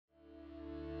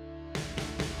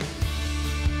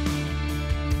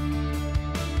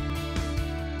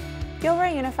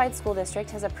Gilroy Unified School District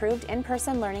has approved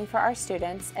in-person learning for our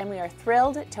students, and we are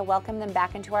thrilled to welcome them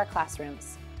back into our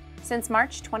classrooms. Since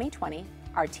March 2020,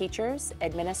 our teachers,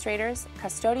 administrators,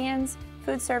 custodians,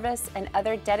 food service, and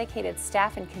other dedicated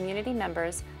staff and community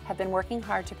members have been working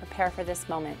hard to prepare for this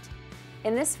moment.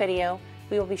 In this video,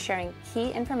 we will be sharing key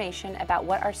information about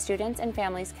what our students and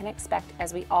families can expect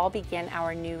as we all begin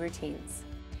our new routines.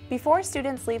 Before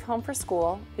students leave home for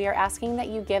school, we are asking that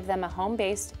you give them a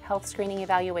home-based health screening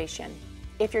evaluation.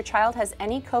 If your child has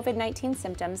any COVID-19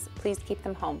 symptoms, please keep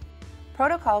them home.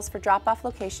 Protocols for drop-off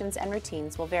locations and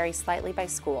routines will vary slightly by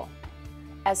school.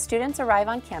 As students arrive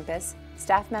on campus,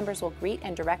 staff members will greet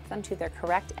and direct them to their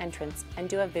correct entrance and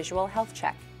do a visual health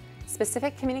check.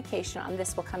 Specific communication on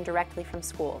this will come directly from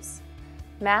schools.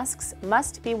 Masks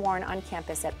must be worn on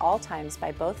campus at all times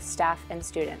by both staff and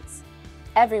students.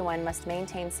 Everyone must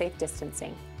maintain safe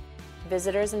distancing.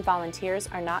 Visitors and volunteers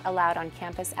are not allowed on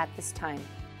campus at this time.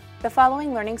 The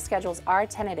following learning schedules are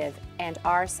tentative and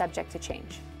are subject to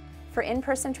change. For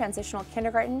in-person transitional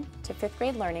kindergarten to 5th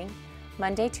grade learning,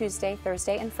 Monday, Tuesday,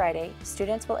 Thursday, and Friday,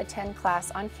 students will attend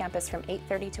class on campus from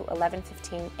 8:30 to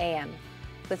 11:15 a.m.,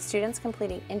 with students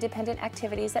completing independent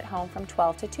activities at home from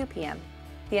 12 to 2 p.m.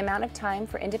 The amount of time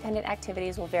for independent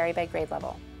activities will vary by grade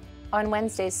level. On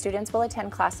Wednesdays, students will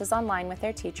attend classes online with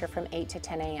their teacher from 8 to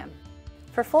 10 a.m.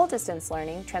 For full distance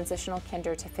learning, transitional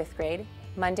kinder to 5th grade,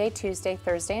 Monday, Tuesday,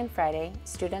 Thursday, and Friday,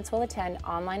 students will attend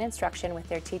online instruction with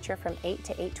their teacher from 8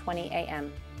 to 8:20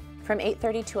 a.m. From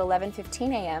 8:30 to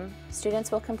 11:15 a.m.,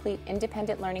 students will complete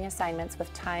independent learning assignments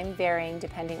with time varying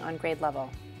depending on grade level.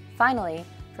 Finally,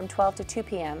 from 12 to 2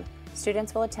 p.m.,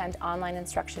 students will attend online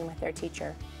instruction with their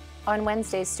teacher. On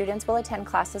Wednesdays, students will attend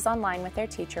classes online with their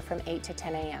teacher from 8 to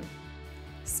 10 a.m.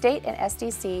 State and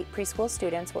SDC preschool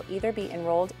students will either be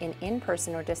enrolled in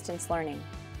in-person or distance learning.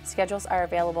 Schedules are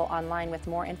available online with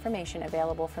more information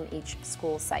available from each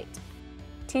school site.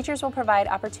 Teachers will provide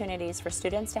opportunities for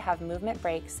students to have movement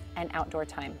breaks and outdoor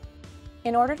time.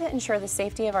 In order to ensure the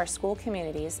safety of our school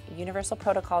communities, universal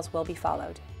protocols will be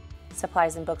followed.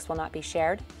 Supplies and books will not be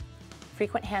shared.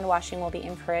 Frequent hand washing will be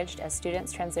encouraged as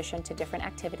students transition to different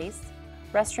activities.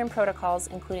 Restroom protocols,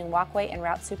 including walkway and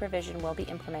route supervision, will be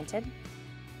implemented.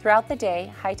 Throughout the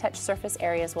day, high-touch surface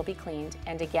areas will be cleaned,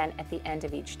 and again at the end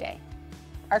of each day.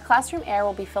 Our classroom air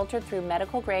will be filtered through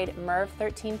medical-grade MERV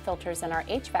 13 filters, and our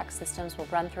HVAC systems will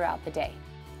run throughout the day.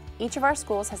 Each of our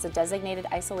schools has a designated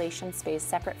isolation space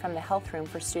separate from the health room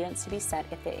for students to be sent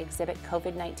if they exhibit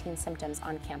COVID-19 symptoms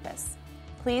on campus.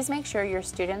 Please make sure your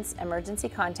students' emergency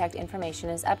contact information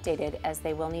is updated, as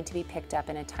they will need to be picked up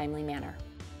in a timely manner.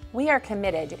 We are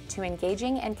committed to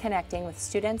engaging and connecting with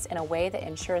students in a way that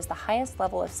ensures the highest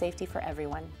level of safety for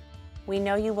everyone. We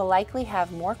know you will likely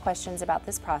have more questions about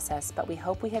this process, but we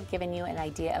hope we have given you an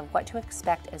idea of what to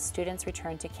expect as students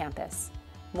return to campus.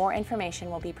 More information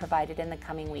will be provided in the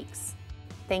coming weeks.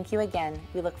 Thank you again.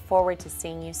 We look forward to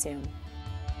seeing you soon.